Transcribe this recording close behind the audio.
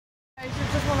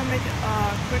want to make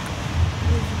a quick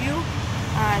review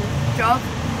on Dove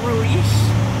Release.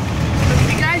 If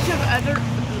you guys have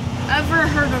ever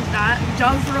heard of that,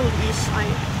 Dove Release, I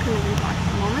couldn't read that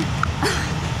for a moment.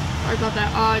 Sorry about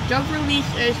that. Dove Release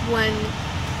is when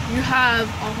you have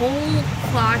a whole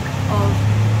flock of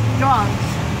doves,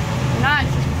 not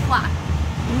just a flock.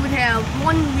 You would have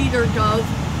one leader dove.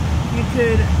 You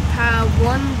could have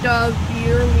one dove be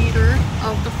your leader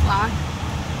of the flock.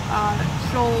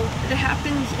 So it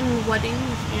happens in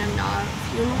weddings and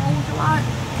funerals a lot.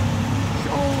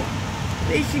 So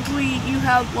basically you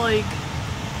have like,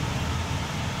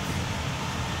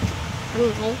 I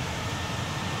don't know,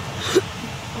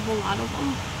 a whole lot of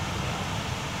them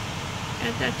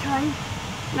at that time.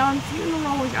 Now in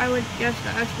funerals I would guess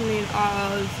the estimate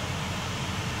of,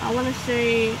 I want to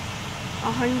say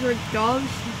 100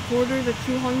 doves, quarter to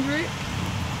 200.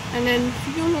 And then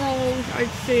funerals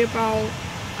I'd say about,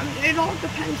 I mean, it all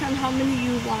depends on how many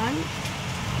you want.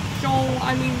 So,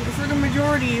 I mean, for the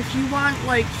majority, if you want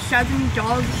like 7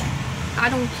 doves, I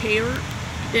don't care.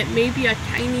 That may be a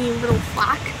tiny little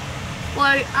flock.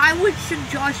 But I would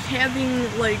suggest having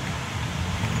like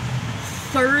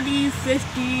 30,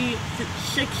 50,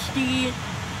 60.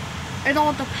 It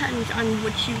all depends on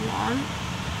what you want.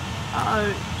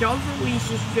 Dove release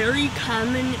is very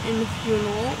common in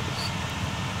funerals.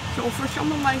 So for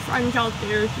some of my friends out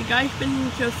there, if you guys been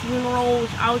to funerals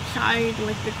outside,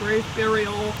 like the grave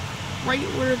burial, right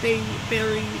where they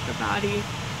bury the body,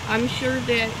 I'm sure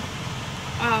that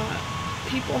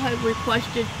people have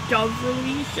requested dove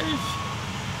releases.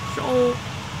 So,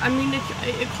 I mean,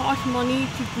 it costs money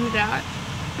to do that.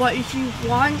 But if you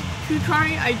want to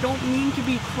try, I don't mean to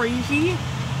be crazy.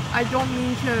 I don't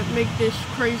mean to make this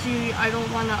crazy. I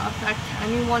don't want to affect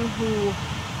anyone who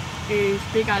is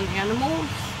big on animals.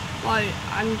 But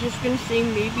I'm just gonna say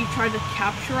maybe try to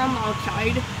capture them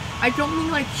outside. I don't mean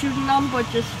like shooting them, but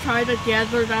just try to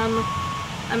gather them.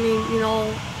 I mean, you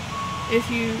know, if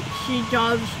you see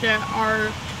doves that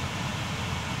are,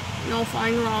 you know,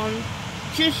 flying around,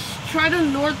 just try to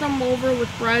lure them over with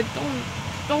bread.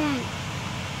 Don't,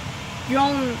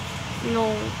 you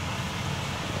know,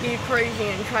 be crazy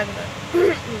and try to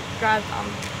grab them.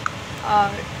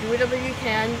 Do whatever you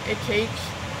can, it takes.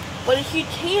 But if you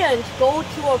can't, go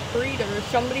to a breeder,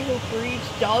 somebody who breeds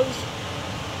doves.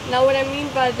 Now what I mean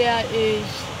by that is,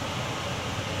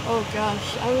 oh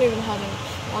gosh, I don't even know how to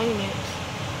explain it.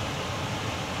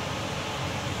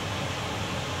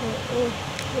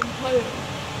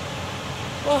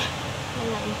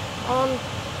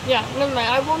 Yeah, never mind,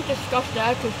 I won't discuss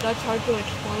that because that's hard to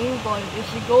explain, but if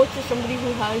you go to somebody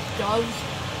who has doves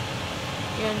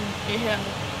and they have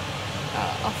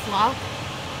a flock,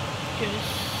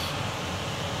 just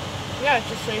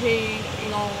say, hey, you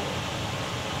know,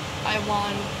 I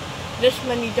want this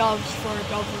many doves for a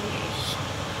dove release.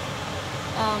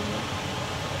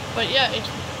 But yeah,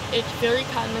 it's very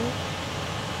common.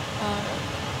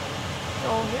 So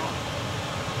yeah.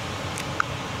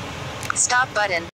 Stop button.